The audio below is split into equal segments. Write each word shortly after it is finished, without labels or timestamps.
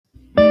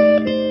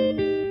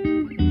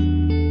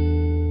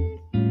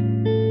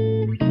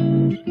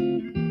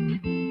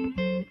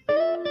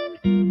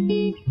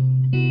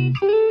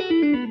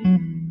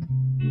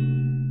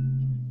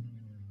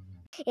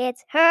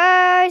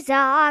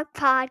Herzog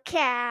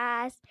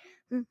Podcast.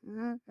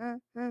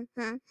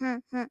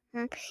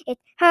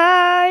 It's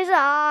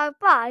Herzog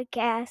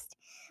Podcast.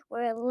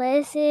 We're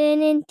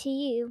listening to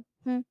you.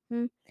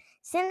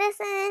 Send us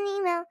an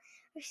email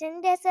or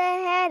send us a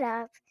head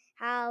up.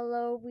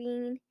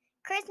 Halloween,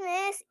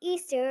 Christmas,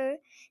 Easter,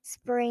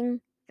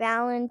 Spring,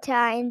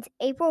 Valentine's,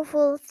 April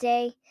Fool's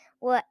Day,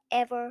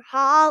 whatever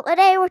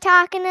holiday we're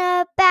talking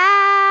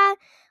about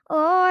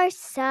or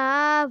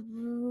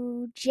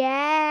subject.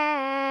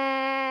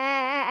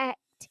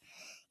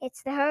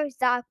 It's the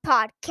Herzog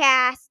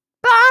Podcast.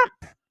 Bump!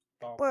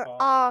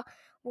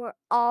 We're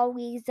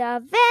always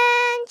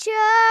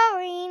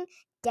adventuring,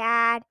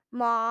 Dad,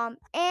 Mom,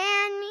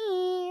 and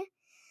me.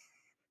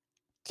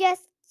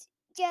 Just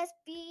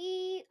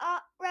be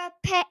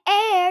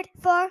prepared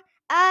for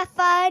a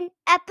fun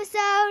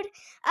episode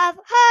of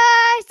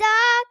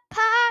Herzog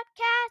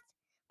Podcast.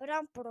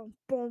 Ba-dum,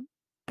 boom.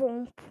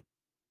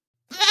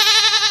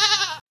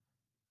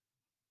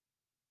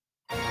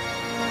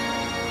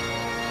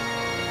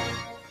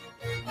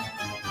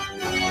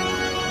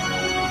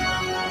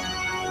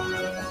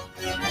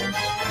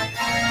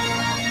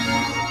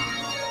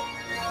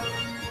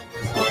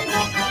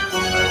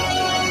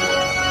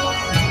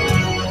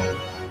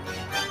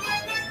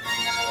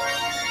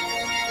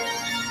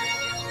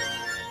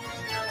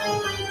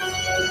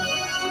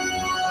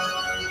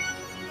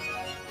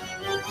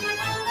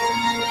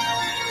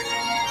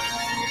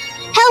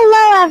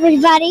 Hello,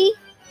 everybody,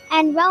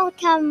 and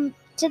welcome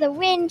to the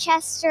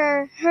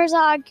Winchester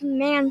Herzog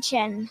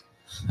Mansion.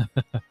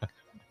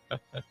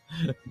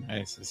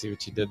 Nice. I see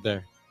what you did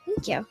there.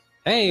 Thank you.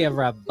 Hey,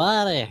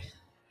 everybody.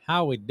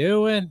 How we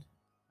doing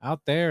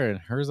out there in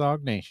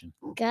Herzog Nation?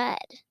 Good.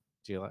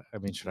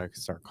 Should I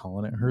start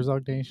calling it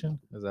Herzog Nation?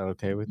 Is that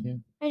okay with you?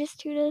 I just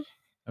tooted.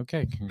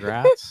 Okay,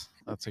 congrats.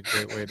 That's a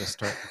great way to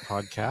start the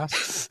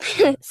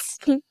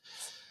podcast.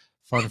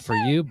 Fun for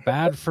you,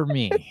 bad for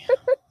me.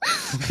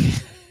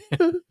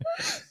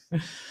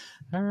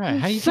 All right,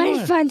 how you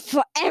doing? Fun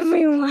for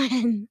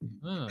everyone.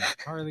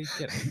 Harley,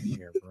 get in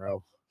here,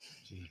 bro.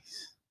 Jeez.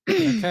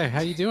 Okay,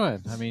 how you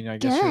doing? I mean, I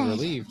guess Good. you're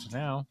relieved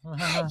now.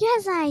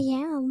 Yes, I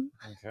am.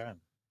 Okay.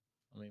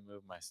 Let me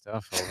move my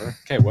stuff over.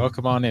 Okay,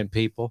 welcome on in,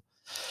 people.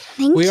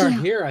 Thank We you. are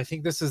here. I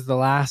think this is the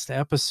last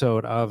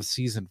episode of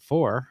season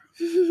 4.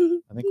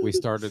 I think we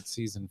started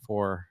season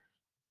 4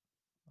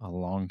 a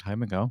long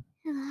time ago.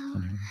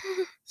 Hello.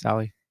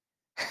 Sally,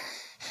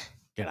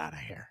 get out of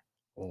here,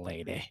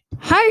 lady.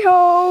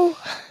 Hi-ho.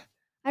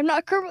 I'm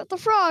not Kermit the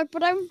Frog,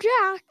 but I'm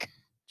Jack.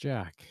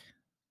 Jack.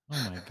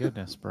 Oh my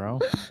goodness, bro.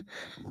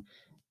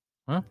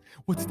 Huh?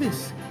 What's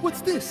this?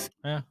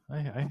 Yeah,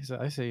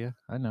 I see you.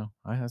 I know.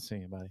 I see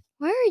you, buddy.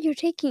 Why are you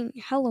taking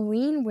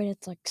Halloween when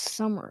it's like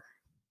summer?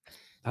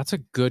 That's a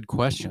good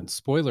question.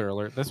 Spoiler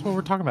alert. That's what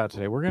we're talking about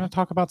today. We're going to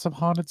talk about some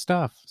haunted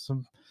stuff.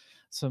 Some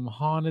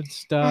haunted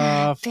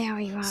stuff.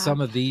 Very wrong.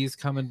 Some of these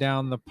coming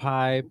down the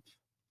pipe.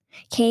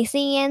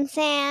 Casey and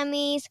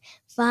Sammy's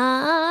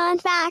fun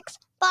facts.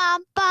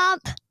 Bump,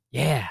 bump.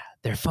 Yeah,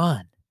 they're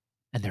fun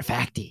and they're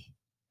facty.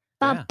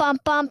 Bump, Yeah.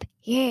 bump, bump.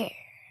 Yeah.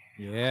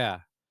 Yeah.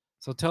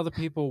 So tell the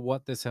people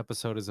what this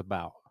episode is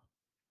about.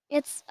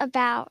 It's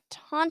about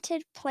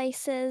haunted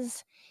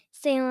places,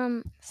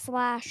 Salem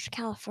 /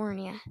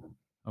 California.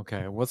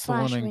 Okay. What's the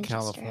Slash one in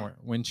Winchester. California?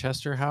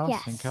 Winchester House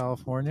in Yes.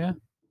 California?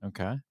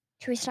 Okay.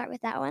 Should we start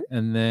with that one?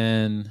 And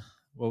then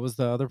what was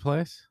the other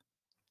place?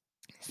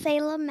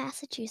 Salem,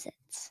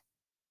 Massachusetts.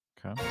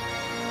 Okay.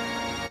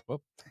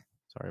 Whoop.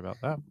 Sorry about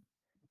that.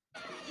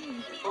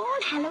 All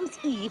Hallows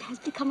Eve has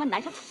become a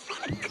night of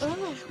frolic,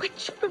 where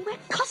children wear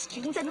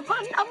costumes and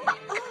run amok.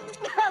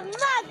 Amok.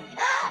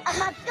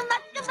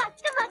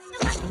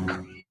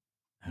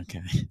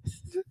 Okay.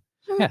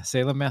 Yeah,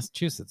 Salem,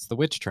 Massachusetts, the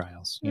witch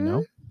trials, you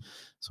know?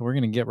 So we're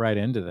going to get right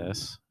into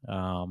this.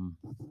 And,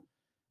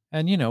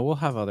 we'll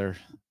have other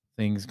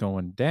things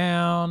going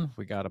down.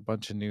 We got a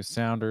bunch of new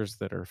sounders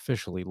that are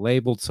officially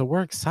labeled. So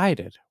we're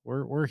excited.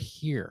 We're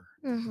here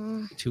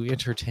to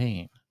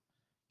entertain.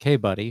 Okay,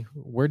 buddy,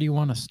 where do you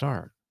want to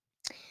start?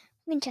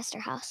 Winchester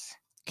House.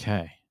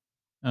 Okay.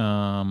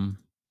 So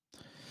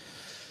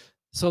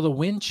the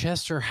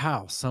Winchester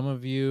House, some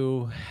of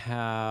you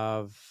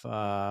have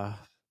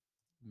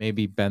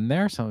maybe been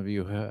there. Some of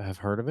you have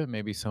heard of it.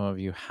 Maybe some of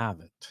you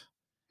haven't.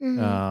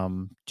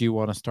 Do you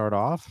want to start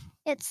off?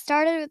 It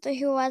started with the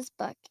Who Was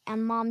book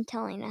and Mom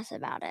telling us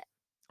about it.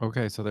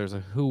 Okay, so there's a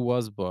Who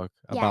Was book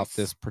about Yes.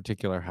 this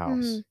particular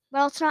house.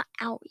 Well, it's not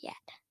out yet.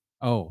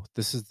 Oh,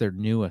 this is their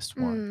newest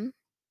one.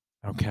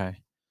 Okay.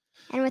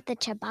 And with the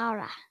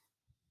Chabara,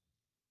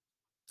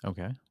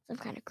 Okay. some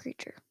kind of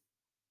creature.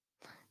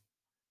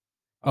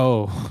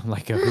 Oh,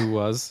 like a Who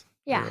Was?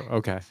 Yeah.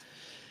 Okay.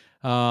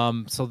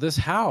 So this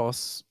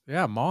house,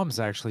 yeah, Mom's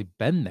actually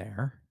been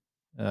there.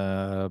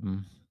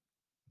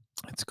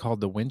 It's called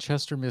the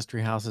Winchester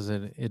Mystery House.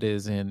 It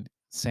is in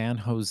San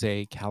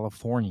Jose,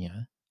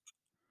 California.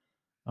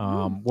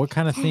 What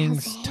kind of San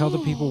things? Tell the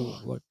people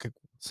Jose.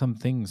 some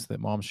things that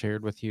Mom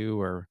shared with you,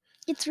 or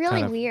It's really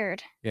kind of-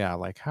 weird. yeah,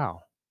 like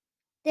how?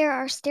 There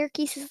are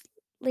staircases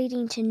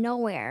leading to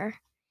nowhere.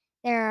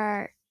 There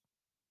are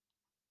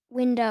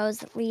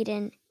windows lead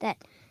in that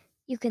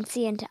you can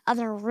see into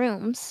other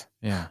rooms.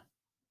 Yeah.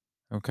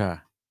 Okay.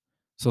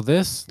 So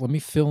let me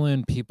fill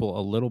in people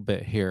a little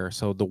bit here.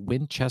 So the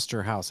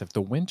Winchester house, if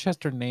the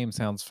Winchester name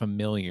sounds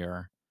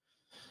familiar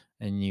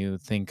and you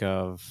think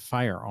of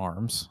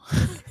firearms,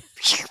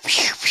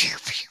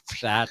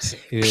 that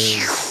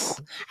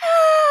is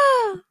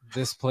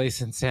this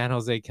place in San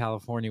Jose,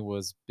 California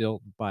was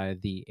built by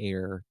the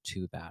heir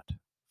to that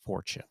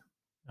fortune.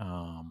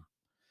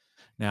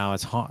 Now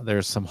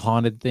there's some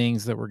haunted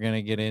things that we're going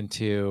to get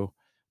into,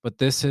 but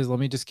let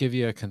me just give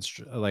you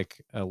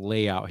a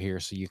layout here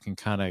so you can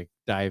kind of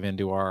dive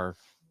into what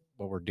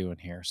we're doing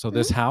here. So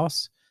this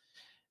house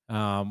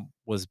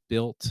was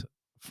built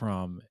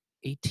from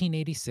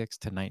 1886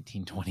 to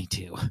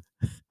 1922.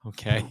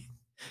 Okay.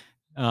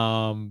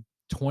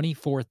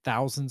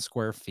 24,000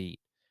 square feet,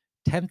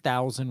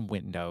 10,000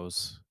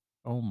 windows.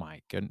 Oh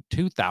my goodness.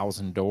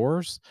 2,000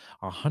 doors,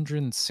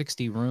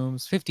 160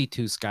 rooms,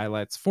 52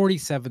 skylights,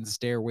 47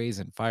 stairways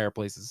and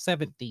fireplaces,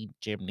 17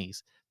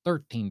 chimneys,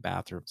 13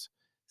 bathrooms,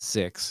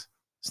 6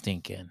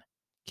 stinking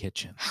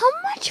kitchens. How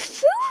much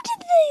food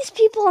did these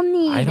people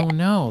need? I don't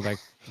know. Like,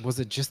 was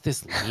it just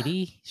this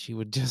lady? She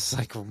would just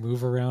like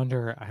move around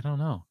her. I don't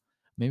know.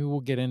 Maybe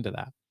we'll get into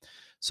that.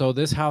 So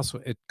this house,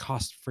 it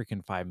cost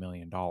freaking $5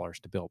 million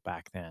to build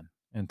back then.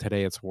 And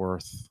today it's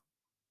worth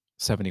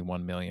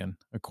 71 million,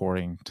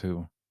 according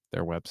to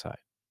their website.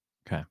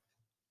 Okay.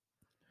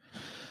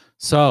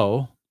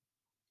 So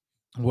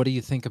what do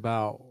you think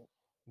about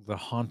the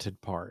haunted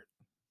part?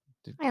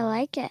 I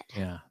like it.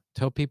 Yeah.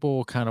 Tell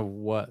people kind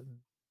of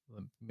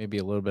maybe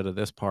a little bit of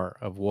this part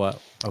of why.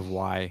 The it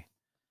might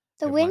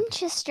be.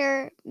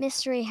 Winchester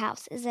Mystery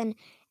House is an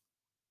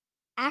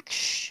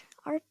arch.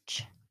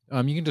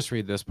 You can just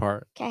read this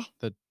part. Okay.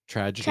 The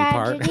tragedy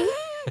part.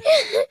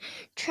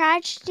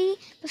 Tragedy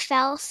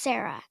befell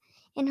Sarah,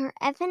 and her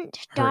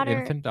infant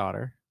daughter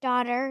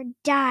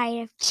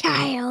died of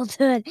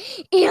childhood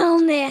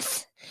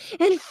illness.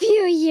 And a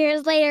few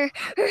years later,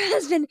 her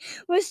husband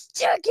was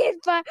taken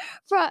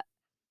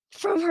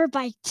from her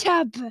by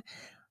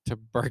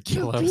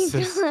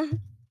Tuberculosis.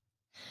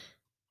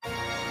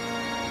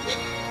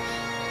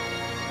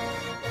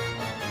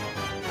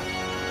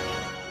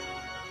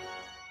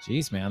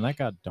 Jeez, man, that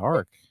got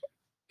dark.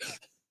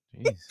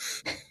 Jeez.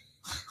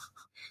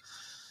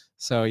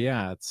 So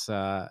yeah,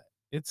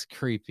 it's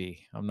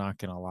creepy. I'm not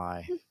gonna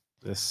lie.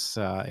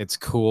 It's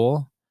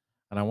cool,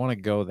 and I want to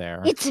go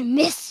there. It's a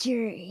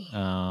mystery.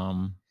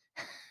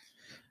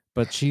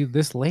 But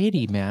this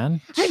lady,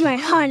 man. I have my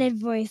haunted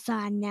voice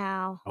on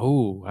now.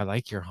 Oh, I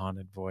like your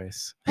haunted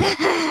voice.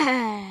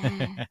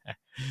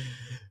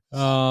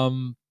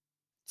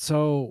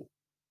 So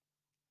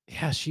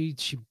yeah, she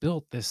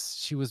built this.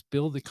 She was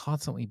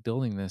constantly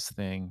building this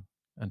thing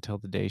until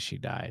the day she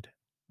died.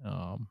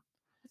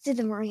 Let's do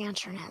the Marie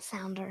Antoinette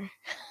sounder.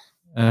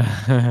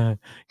 Okay,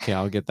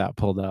 I'll get that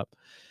pulled up.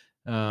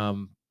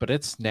 But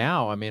it's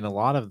now, I mean, a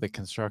lot of the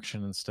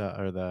construction and stuff,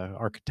 or the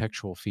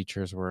architectural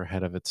features, were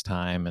ahead of its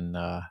time, and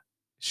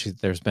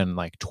there's been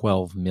like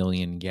 12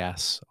 million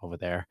guests over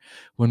there.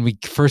 When we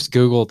first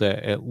Googled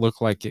it, it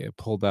looked like it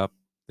pulled up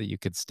that you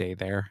could stay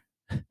there.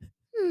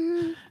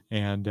 Mm-hmm.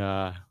 And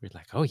we're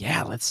like, oh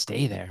yeah, let's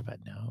stay there. But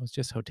no, it was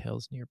just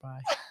hotels nearby.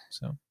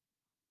 So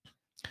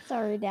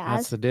sorry, Dad.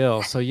 That's the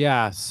deal. So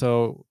yeah,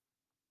 so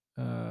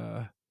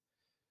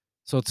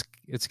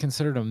it's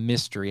considered a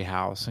mystery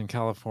house in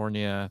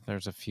California.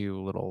 There's a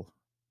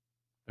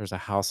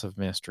house of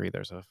mystery.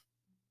 There's a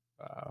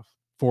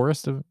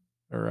forest of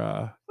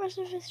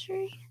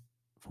mystery.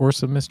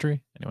 Forest of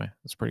mystery. Anyway,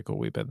 it's pretty cool.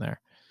 We've been there.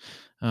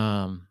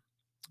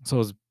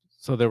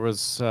 So there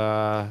was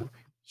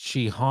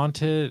she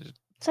haunted.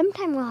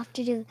 Sometime we'll have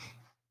to do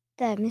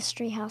the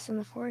mystery house and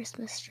the forest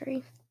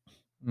mystery.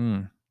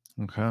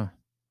 Okay.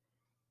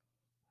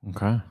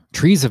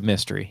 Trees of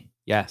mystery.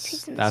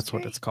 Yes, that's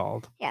what it's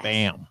called. Yes.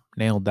 Bam,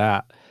 nailed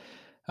that.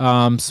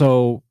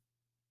 So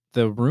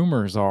the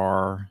rumors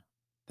are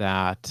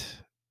that,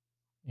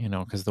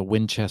 because the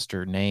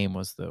Winchester name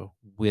was the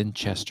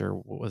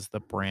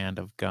brand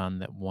of gun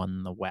that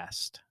won the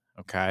West.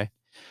 Okay.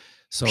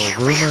 So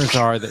rumors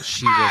are that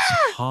she was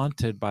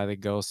haunted by the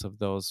ghosts of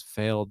those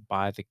failed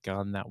by the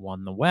gun that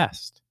won the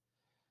West.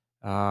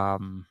 I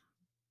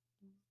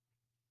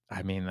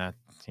mean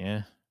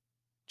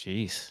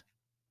geez,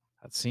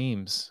 that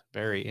seems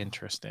very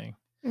interesting.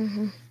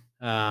 Mm-hmm.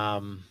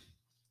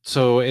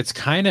 So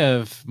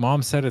it's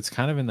Mom said it's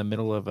kind of in the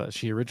middle of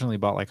she originally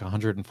bought like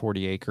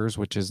 140 acres,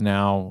 which is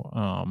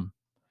now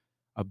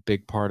a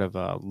big part of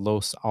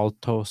Los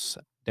Altos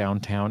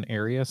downtown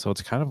area. So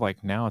it's kind of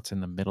like now it's in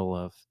the middle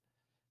of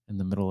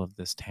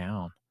this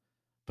town,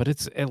 but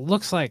it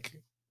looks like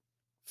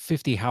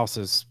 50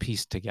 houses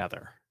pieced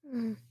together.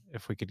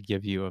 If we could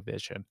give you a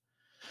vision.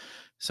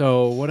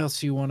 So what else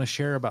do you want to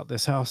share about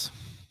this house?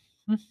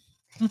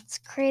 It's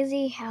a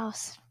crazy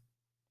house.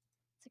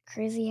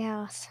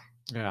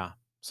 Yeah.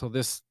 So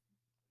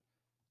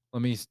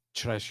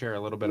should I share a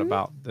little bit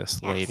about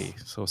this lady?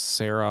 So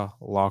Sarah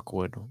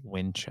Lockwood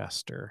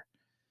Winchester.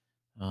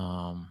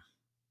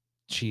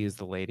 She is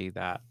the lady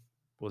that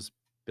was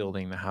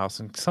building the house.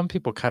 And some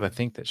people kind of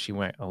think that she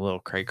went a little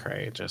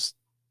cray-cray.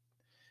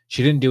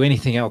 She didn't do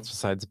anything else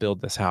besides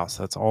build this house.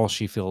 That's all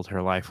she filled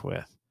her life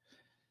with.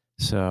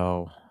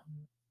 So,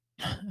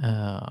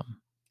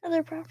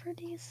 other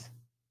properties.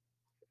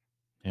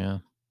 Yeah,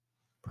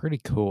 pretty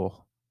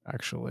cool,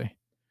 actually.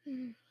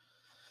 Mm.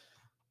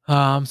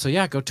 So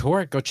yeah, go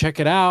tour it, go check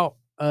it out.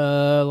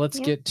 Let's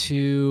Yep. get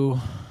to,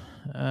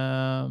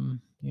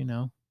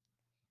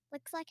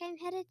 Looks like I'm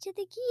headed to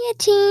the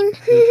guillotine.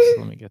 Oops,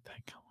 let me get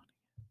that going.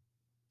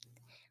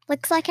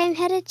 Looks like I'm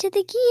headed to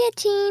the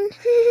guillotine.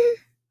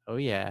 Oh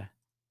yeah.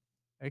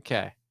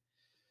 Okay.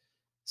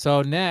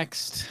 So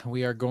next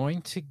we are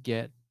going to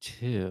get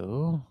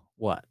to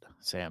what,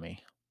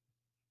 Sammy?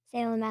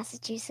 Salem,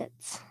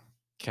 Massachusetts.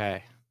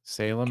 Okay.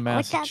 Salem, I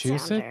like that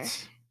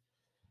Massachusetts.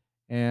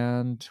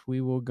 And we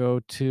will go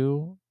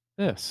to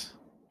this.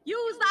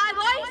 Use thy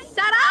voice,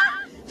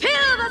 Sarah!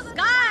 Fill the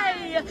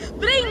sky!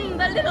 Bring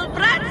the little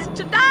brats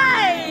to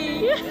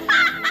die!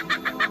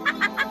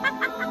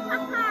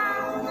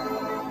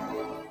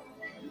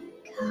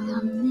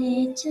 Come,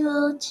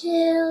 little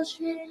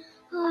children,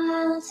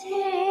 I'll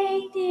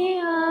take thee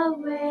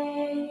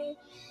away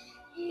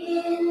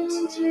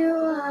into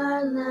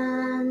our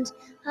land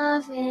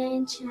of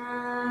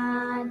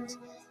enchantment.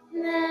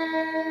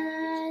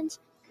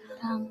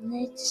 Come,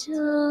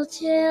 little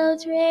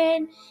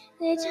children,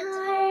 the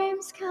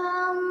time's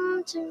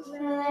come to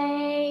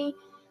play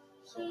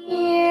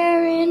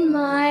here in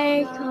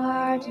my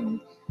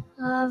garden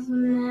of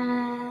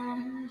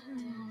magic.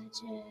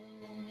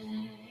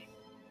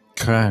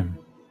 Okay.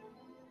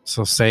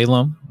 So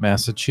Salem,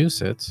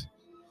 Massachusetts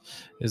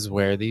is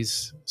where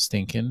these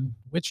stinking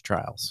witch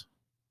trials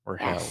were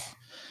held. Yes.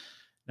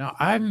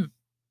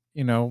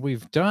 Now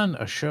we've done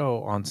a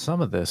show on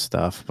some of this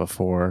stuff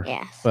before,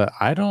 Yes. but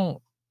I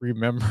don't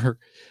remember.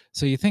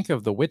 So you think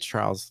of the witch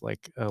trials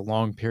like a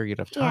long period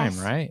of time,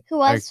 Yes. right?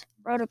 Who else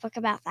wrote a book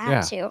about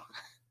that too?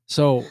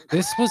 So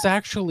this was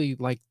actually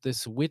like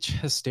this witch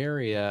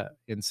hysteria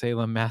in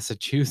Salem,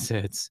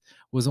 Massachusetts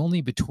was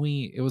only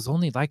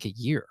like a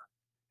year.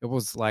 It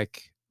was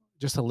like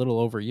just a little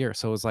over a year.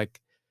 So it was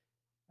like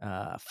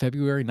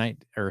February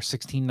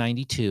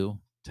 1692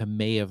 to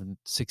May of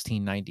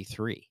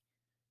 1693.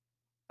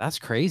 That's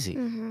crazy.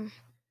 Mm-hmm.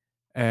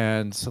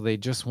 And so they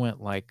just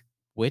went like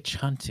witch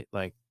hunting,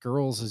 like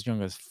girls as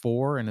young as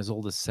 4 and as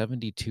old as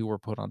 72 were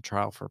put on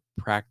trial for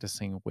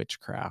practicing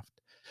witchcraft.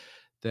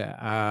 It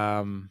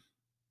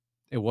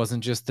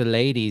wasn't just the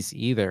ladies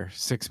either.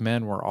 6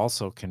 men were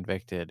also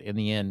convicted. In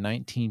the end,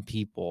 19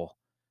 people,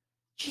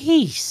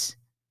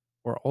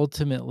 were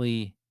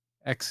ultimately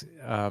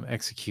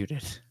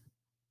executed.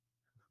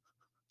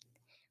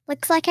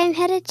 Looks like I'm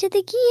headed to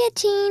the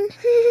guillotine.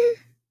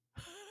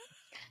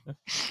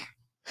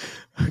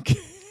 Okay.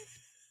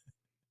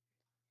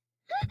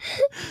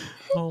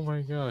 Oh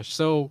my gosh.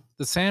 So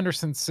the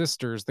Sanderson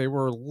sisters, they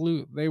were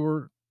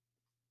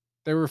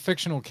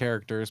fictional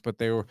characters, but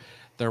there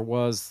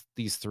was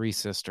these 3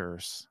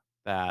 sisters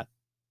that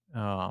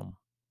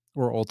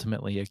were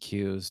ultimately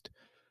accused.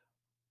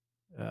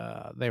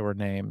 They were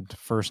named,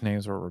 first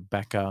names were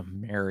Rebecca,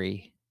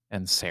 Mary,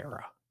 and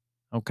Sarah.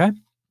 Okay.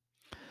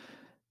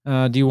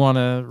 Do you want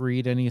to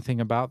read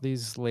anything about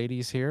these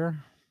ladies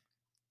here?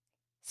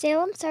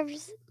 Salem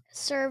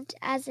served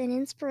as an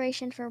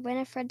inspiration for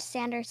Winifred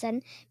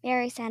Sanderson,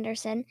 Mary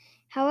Sanderson.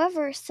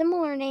 However,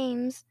 similar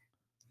names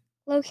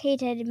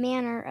located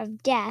manner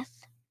of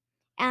death,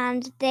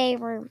 and they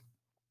were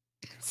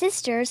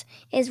sisters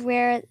is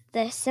where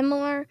the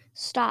similar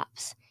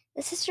stops.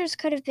 The sisters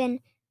could have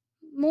been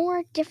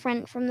more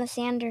different from the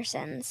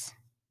Sandersons.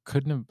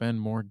 Couldn't have been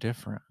more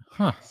different.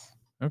 Huh.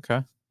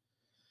 Okay.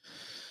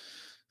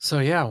 So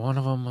yeah, one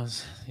of them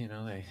was,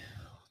 the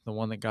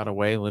one that got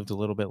away lived a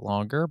little bit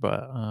longer,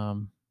 but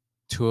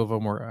 2 of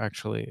them were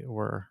actually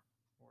were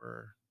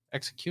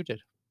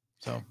executed.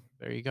 So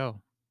there you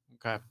go.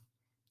 Okay.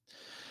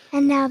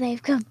 And now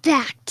they've come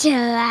back to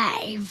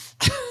life.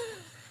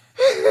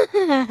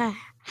 Yeah.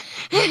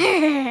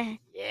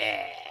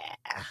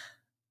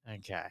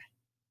 Okay.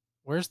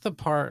 Where's the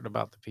part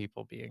about the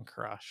people being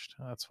crushed?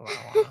 That's what I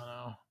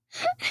want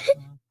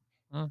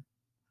to know.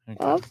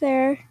 Okay. Up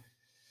there.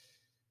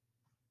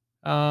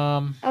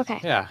 Okay.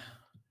 Yeah.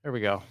 There we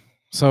go.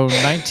 So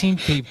 19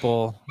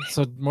 people,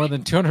 so more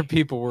than 200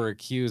 people were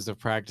accused of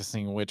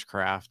practicing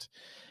witchcraft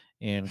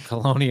in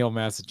colonial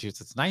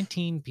Massachusetts.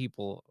 19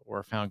 people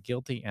were found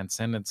guilty and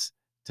sentenced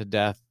to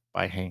death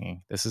by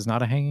hanging. This is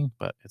not a hanging,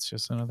 but it's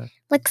just another.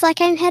 Looks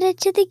like I'm headed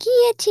to the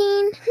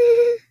guillotine.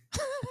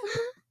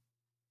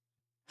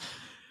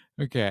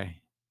 Okay.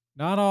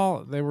 Not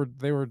all the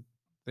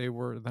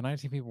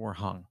 19 people were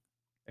hung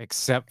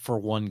except for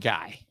one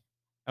guy.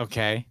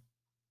 Okay.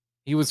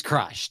 He was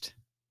crushed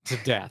to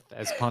death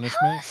as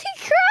punishment. How was he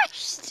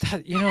crushed?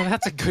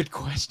 That's a good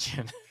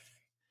question.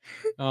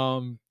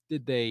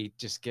 Did they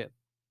just get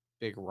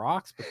big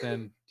rocks, but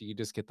then do you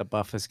just get the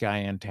buffest guy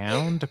in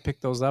town to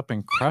pick those up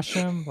and crush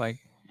him? Like,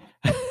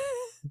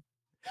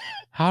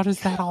 how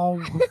does that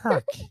all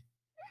work?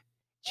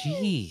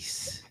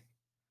 Jeez.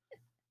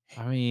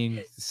 I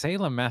mean,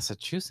 Salem,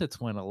 Massachusetts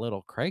went a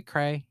little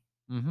cray-cray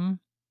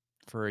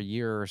for a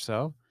year or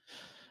so.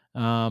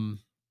 Do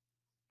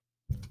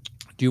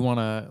you want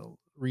to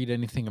read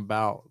anything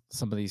about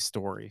some of these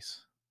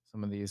stories,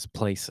 some of these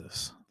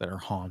places that are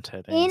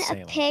haunted in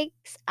Salem? A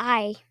Pig's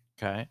Eye.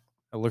 Okay.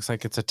 It looks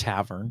like it's a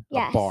tavern, a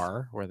Yes.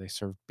 bar where they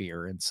serve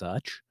beer and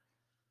such.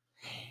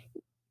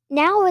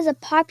 Now is a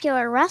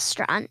popular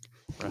restaurant.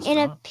 In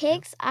a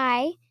Pig's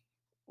Eye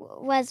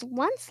was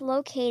once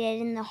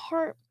located in the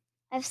heart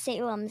of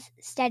Salem's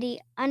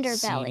steady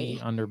underbelly. Seedy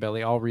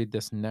underbelly. I'll read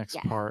this next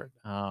part.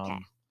 Okay.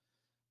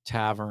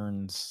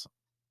 Taverns,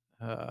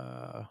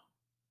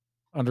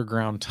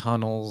 underground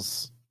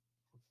tunnels.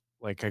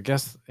 Like, I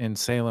guess in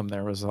Salem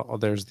there's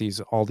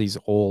all these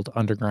old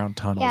underground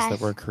tunnels that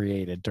were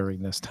created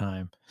during this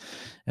time,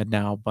 and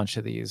now a bunch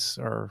of these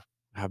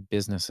have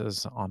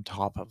businesses on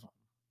top of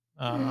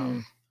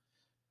them.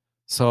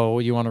 So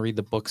you want to read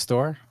the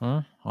bookstore,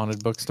 huh?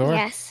 Haunted bookstore?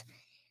 Yes.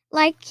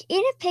 Like In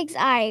a Pig's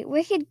Eye,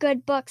 Wicked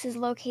Good Books is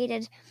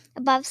located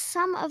above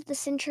some of the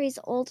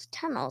centuries-old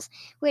tunnels,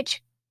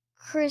 which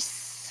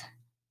crisscross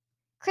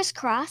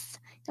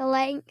the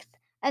length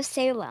of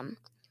Salem.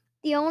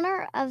 The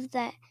owner of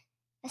the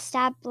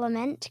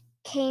establishment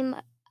came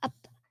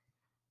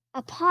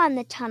upon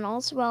the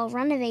tunnels while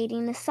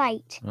renovating the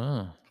site,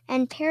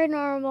 and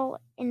paranormal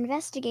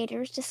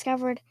investigators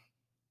discovered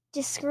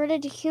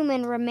discarded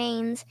human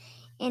remains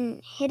in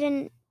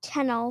hidden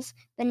tunnels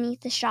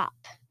beneath the shop.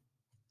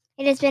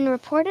 It has been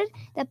reported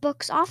that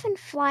books often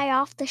fly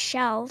off the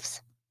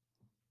shelves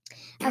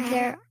of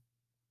their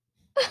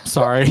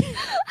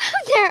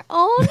their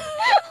own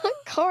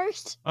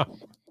course.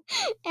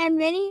 And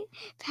many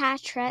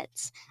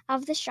patrons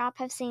of the shop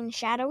have seen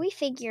shadowy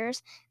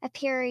figures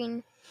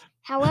appearing.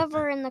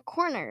 However, in the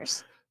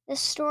corners, the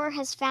store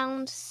has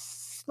found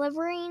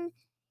slivering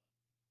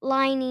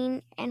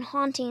lining and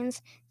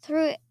hauntings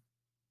through it,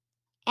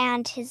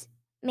 and has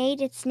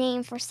made its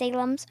name for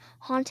Salem's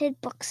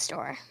haunted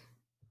bookstore.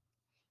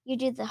 You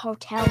do the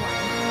hotel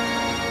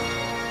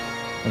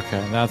one.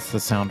 Okay, that's the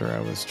sounder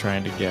I was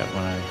trying to get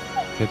when I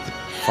hit the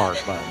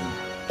fart button.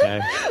 Okay,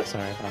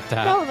 sorry about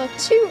that. Oh, the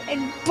toot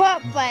and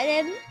butt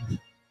button. Okay.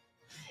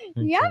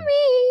 Yummy.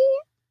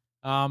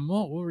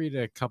 We'll read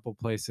a couple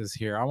places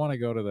here. I want to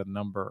go to the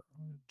number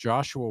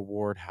Joshua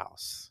Ward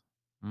House.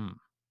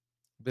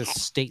 This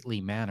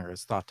stately manor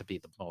is thought to be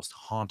the most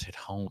haunted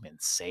home in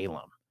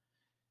Salem.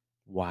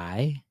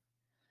 Why?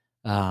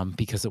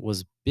 Because it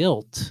was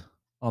built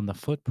on the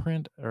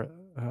footprint,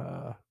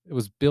 it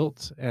was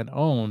built and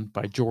owned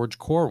by George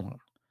Corwin,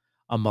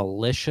 a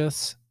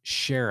malicious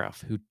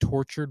sheriff who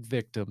tortured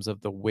victims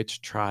of the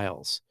witch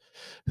trials,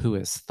 who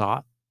is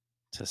thought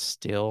to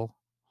still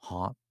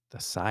haunt the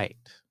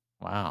site.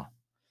 Wow.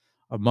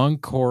 Among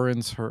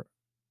Corwin's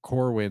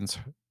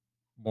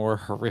more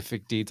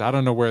horrific deeds, I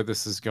don't know where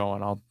this is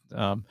going,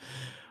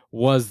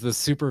 was the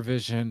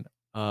supervision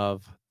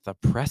of the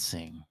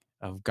pressing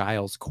of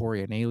Giles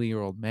Corey, an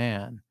 80-year-old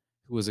man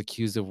who was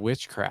accused of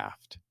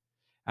witchcraft.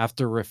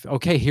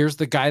 Okay, here's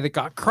the guy that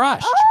got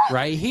crushed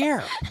right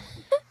here.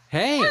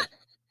 Hey,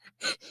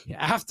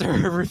 after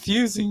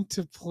refusing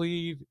to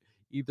plead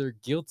either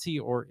guilty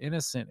or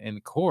innocent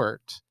in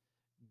court,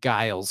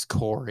 Giles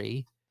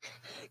Corey.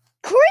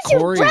 Corey's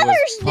your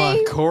brother's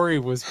name. Corey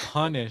was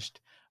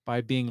punished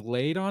by being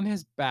laid on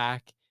his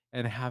back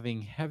and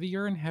having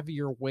heavier and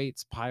heavier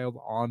weights piled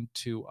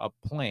onto a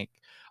plank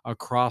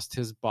across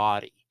his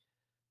body.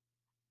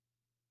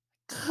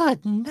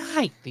 Good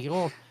night,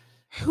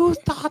 who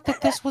thought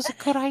that this was a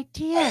good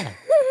idea?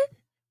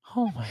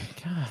 Oh my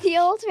God. The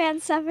old man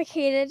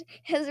suffocated.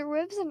 His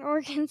ribs and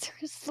organs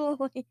were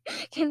slowly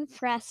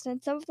compressed,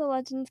 and some of the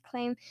legends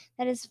claim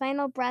that his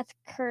final breath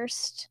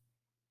cursed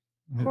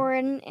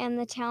Corwin and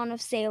the town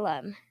of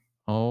Salem.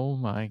 Oh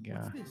my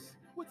God.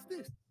 What's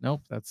this?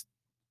 Nope,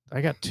 I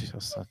got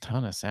a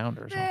ton of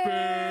sounders.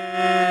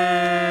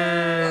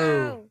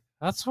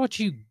 That's what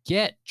you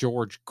get,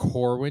 George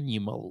Corwin,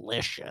 you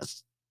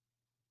malicious,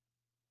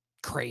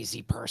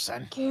 crazy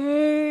person.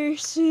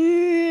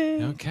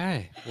 Casey.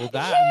 Okay. Well,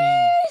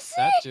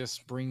 that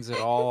just brings it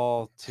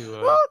all to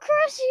a... We'll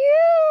crush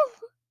you.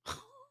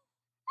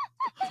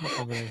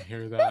 I'm going to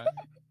hear that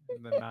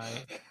in the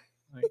night.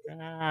 Like,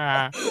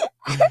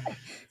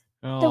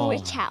 The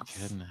witch house.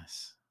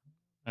 Goodness.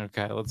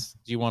 Okay, do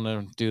you want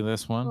to do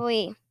this one?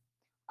 Oui.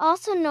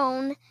 Also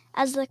known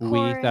as the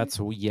Corwin. Oui, that's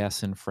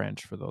yes in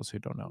French for those who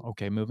don't know.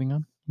 Okay, moving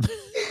on.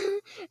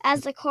 As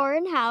the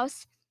Corwin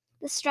House,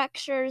 the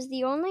structure is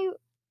the only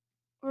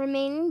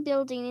remaining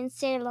building in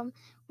Salem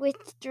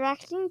with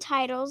directing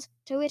titles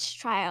to witch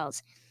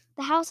trials.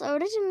 The house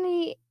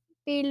originally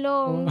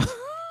belonged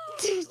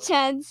to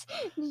Judge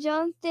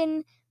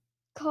Jonathan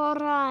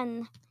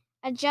Coran,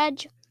 a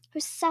judge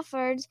who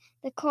suffered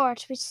the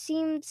court, which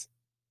seemed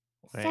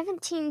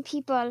 17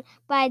 people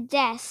by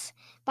death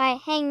by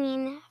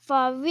hanging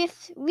for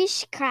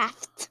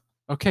witchcraft.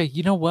 Okay,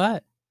 you know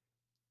what?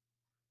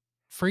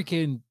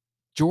 Freaking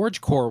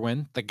George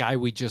Corwin, the guy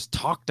we just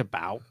talked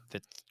about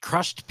that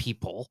crushed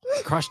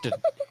an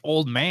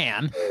old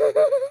man,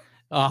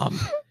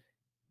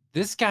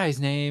 This guy's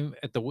name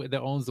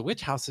that owns the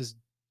witch house is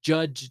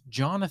Judge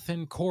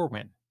Jonathan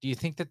Corwin. Do you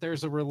think that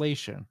there's a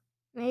relation?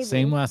 Maybe.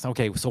 Same last.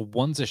 Okay, so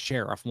one's a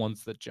sheriff,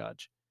 one's the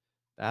judge.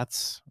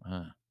 That's,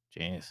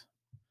 jeez.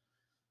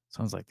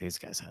 Sounds like these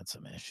guys had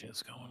some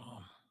issues going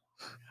on.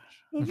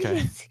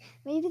 Maybe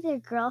maybe their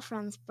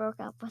girlfriends broke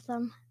up with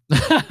them.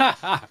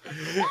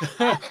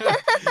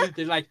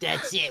 They're like,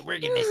 that's it. We're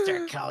going to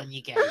start calling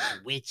you guys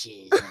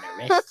witches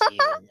and arrest you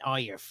and all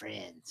your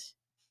friends.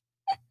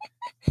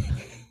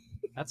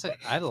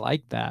 I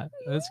like that.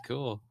 That's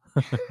cool.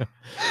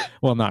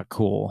 Well, not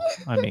cool.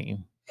 I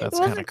mean, that's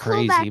kind of cool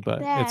crazy, back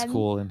but it's then.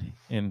 cool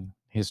in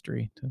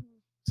history to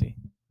see.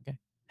 Okay.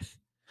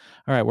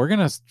 All right, we're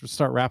gonna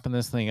start wrapping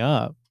this thing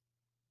up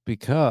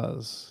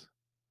because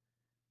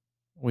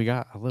we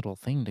got a little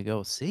thing to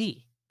go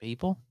see,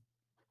 people.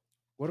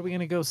 What are we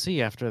gonna go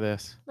see after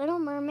this? Little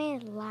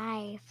Mermaid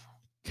live.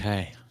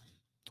 Okay,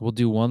 we'll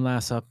do one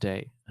last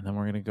update, and then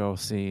we're gonna go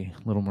see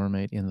Little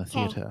Mermaid in the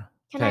theater.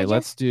 Can I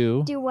let's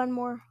just do one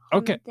more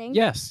thing?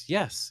 Yes,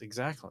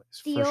 exactly.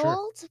 The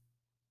old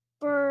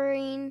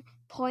Burying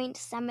Point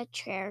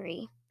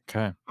Cemetery.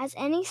 Okay. As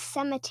any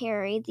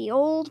cemetery, the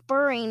old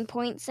Burying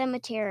Point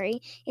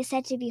Cemetery is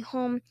said to be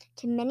home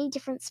to many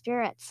different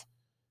spirits.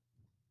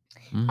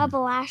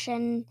 Abolished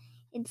in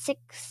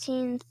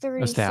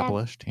 1637.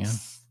 Established, yeah.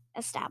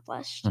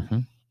 Established. Mm-hmm.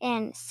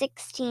 In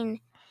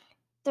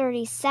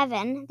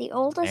 1637, the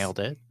oldest Nailed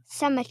it.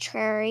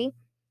 cemetery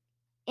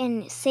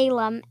in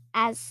Salem,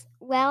 as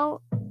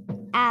well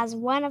as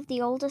one of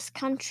the oldest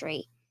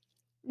country.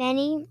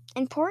 Many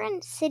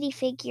important city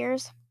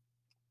figures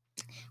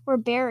were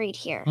buried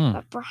here,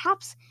 but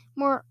perhaps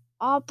more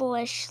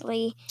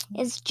obviously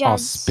is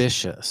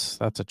auspicious.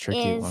 That's a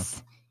tricky one.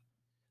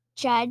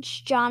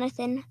 Judge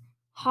Jonathan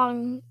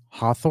Hawthorne.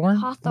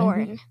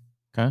 Hawthorne.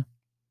 Okay.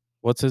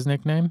 What's his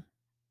nickname?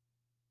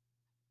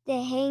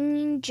 The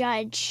Hanging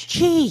Judge.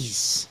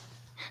 Jeez.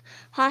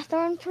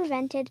 Hawthorne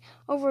presided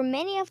over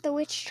many of the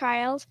witch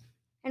trials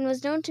and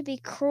was known to be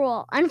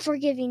cruel,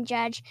 unforgiving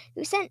judge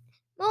who sent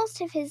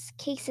most of his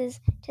cases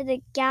to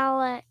the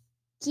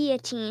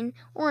guillotine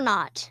or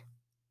not.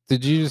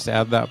 Did you just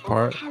add that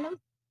part?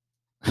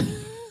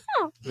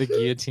 Oh. The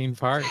guillotine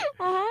part?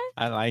 Uh-huh.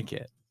 I like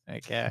it.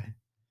 Okay.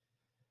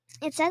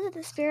 It said that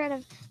the spirit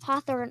of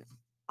Hawthorne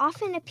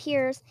often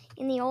appears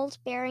in the old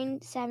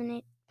Burying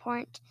Cemetery,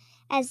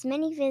 as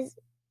many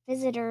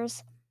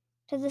visitors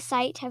to the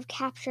site have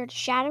captured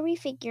shadowy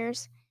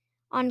figures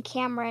on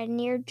camera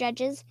near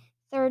Judge's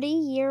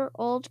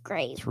 30-year-old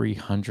grave.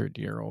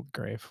 300-year-old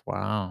grave.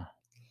 Wow.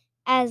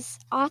 As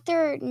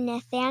author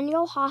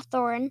Nathaniel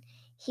Hawthorne,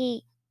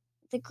 the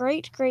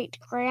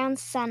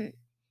great-great-grandson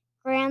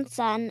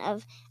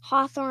of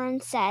Hawthorne,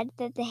 said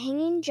that the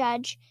hanging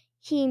judge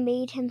he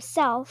made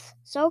himself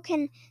so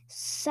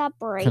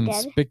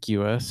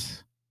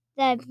conspicuous.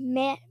 The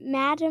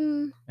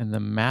madam and the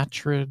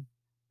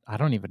I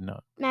don't even know.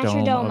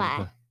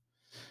 Matrodoma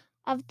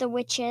of the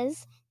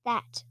witches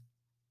that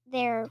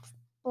their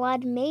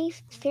blood may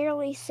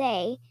fairly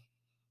say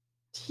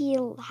he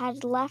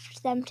had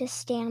left them to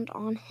stand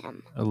on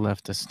him.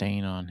 Left a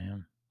stain on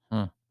him.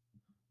 Huh.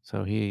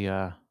 So he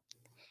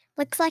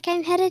looks like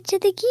I'm headed to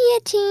the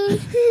guillotine.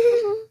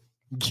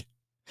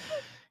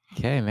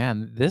 Okay,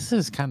 man. This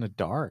is kind of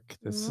dark.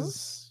 This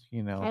is,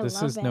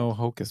 this is no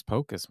hocus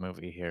pocus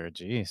movie here.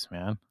 Jeez,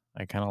 man.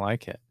 I kind of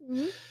like it.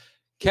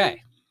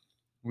 Okay.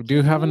 We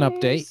do have an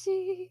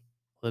update.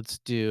 Let's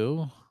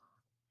do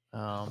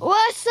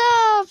What's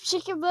up,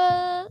 chicken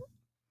butt?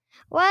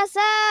 What's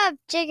up,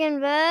 chicken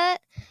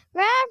butt?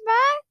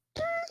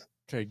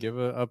 Okay, give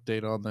an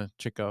update on the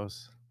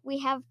chickos. We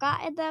have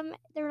gotten them.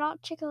 They're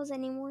not chickos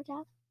anymore,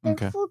 Dad.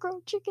 They're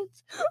full-grown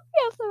chickens. We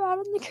have them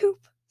out in the coop.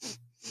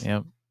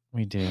 Yep,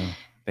 we do.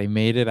 They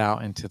made it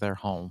out into their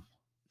home.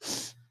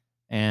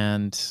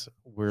 And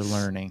we're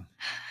learning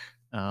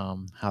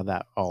how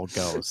that all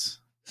goes.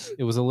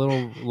 It was a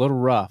little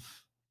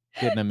rough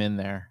getting them in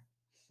there.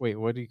 Wait,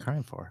 what are you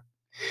crying for?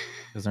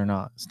 Because they're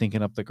not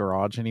stinking up the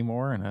garage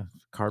anymore in a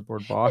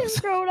cardboard box.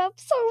 They've grown up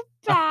so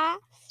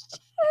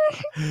fast.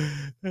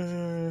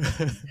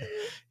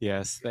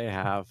 Yes, they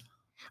have.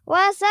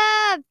 What's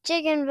up,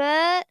 chicken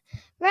butt?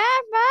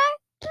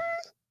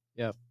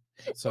 Yep.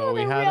 So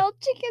we they're had real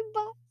chicken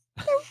butts.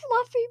 They're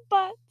fluffy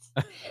butts.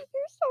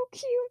 They're so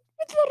cute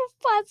with little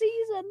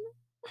fuzzies and.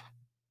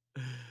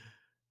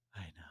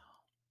 I know.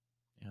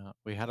 Yeah,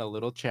 we had a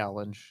little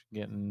challenge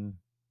getting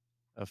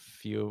a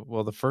few.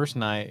 Well, the first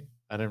night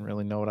I didn't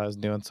really know what I was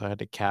doing, so I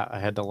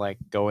had to like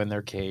go in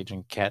their cage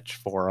and catch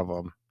 4 of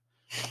them,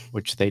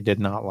 which they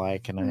did not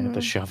like, and I had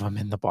to shove them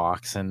in the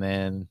box. And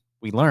then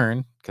we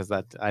learned because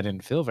I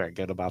didn't feel very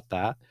good about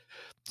that.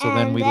 So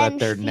then we let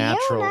their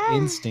natural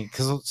instinct.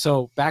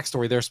 So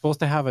backstory: they're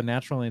supposed to have a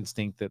natural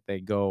instinct that they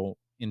go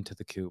into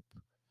the coop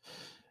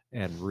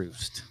and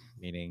roost,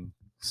 meaning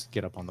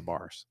get up on the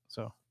bars.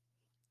 So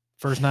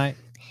first night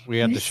we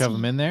had to shove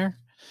them in there.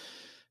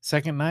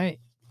 Second night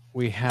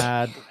we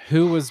had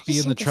who was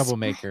being the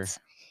troublemaker?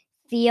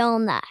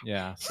 Fiona.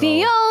 Yeah. So,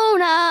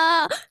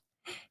 Fiona.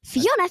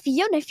 Fiona.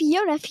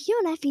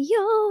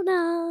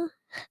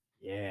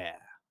 Yeah.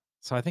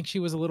 So I think she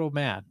was a little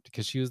mad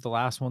because she was the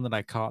last one that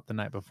I caught the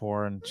night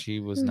before, and she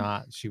was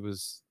not. She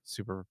was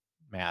super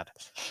mad.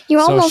 You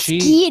So almost she-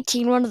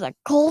 guillotined one of the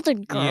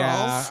Golden Girls.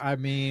 Yeah, I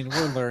mean,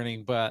 we're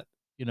learning, but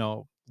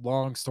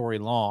long story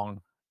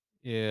long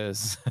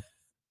is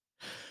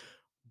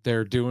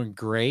they're doing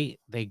great.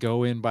 They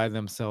go in by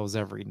themselves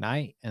every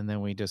night, and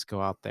then we just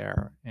go out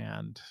there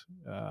and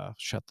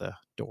shut the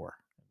door,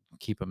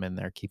 keep them in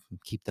there, keep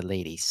the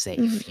ladies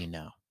safe,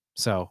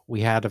 So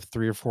we had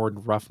 3 or 4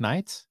 rough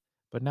nights,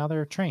 but now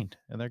they're trained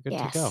and they're good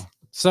to go. Yes.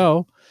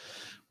 So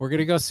we're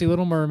gonna go see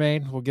Little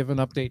Mermaid. We'll give an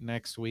update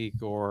next week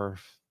or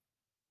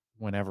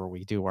whenever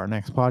we do our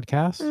next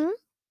podcast. Mhm.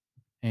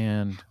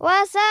 And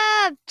What's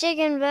up,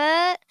 chicken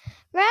butt?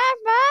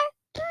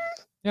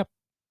 yep.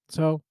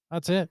 So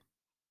that's it.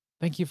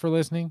 Thank you for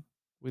listening.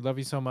 We love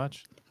you so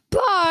much.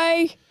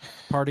 Bye.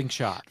 Parting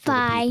shot for the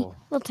Bye. people.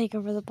 We'll take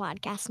over the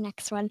podcast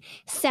next one.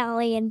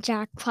 Sally and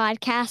Jack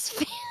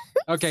podcast.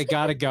 Okay,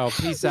 gotta go.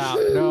 Peace out.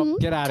 Nope,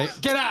 get out of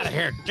here. Get out of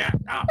here. Get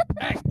out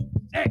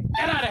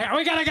of here.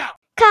 We gotta go.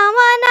 Come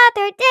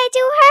another day.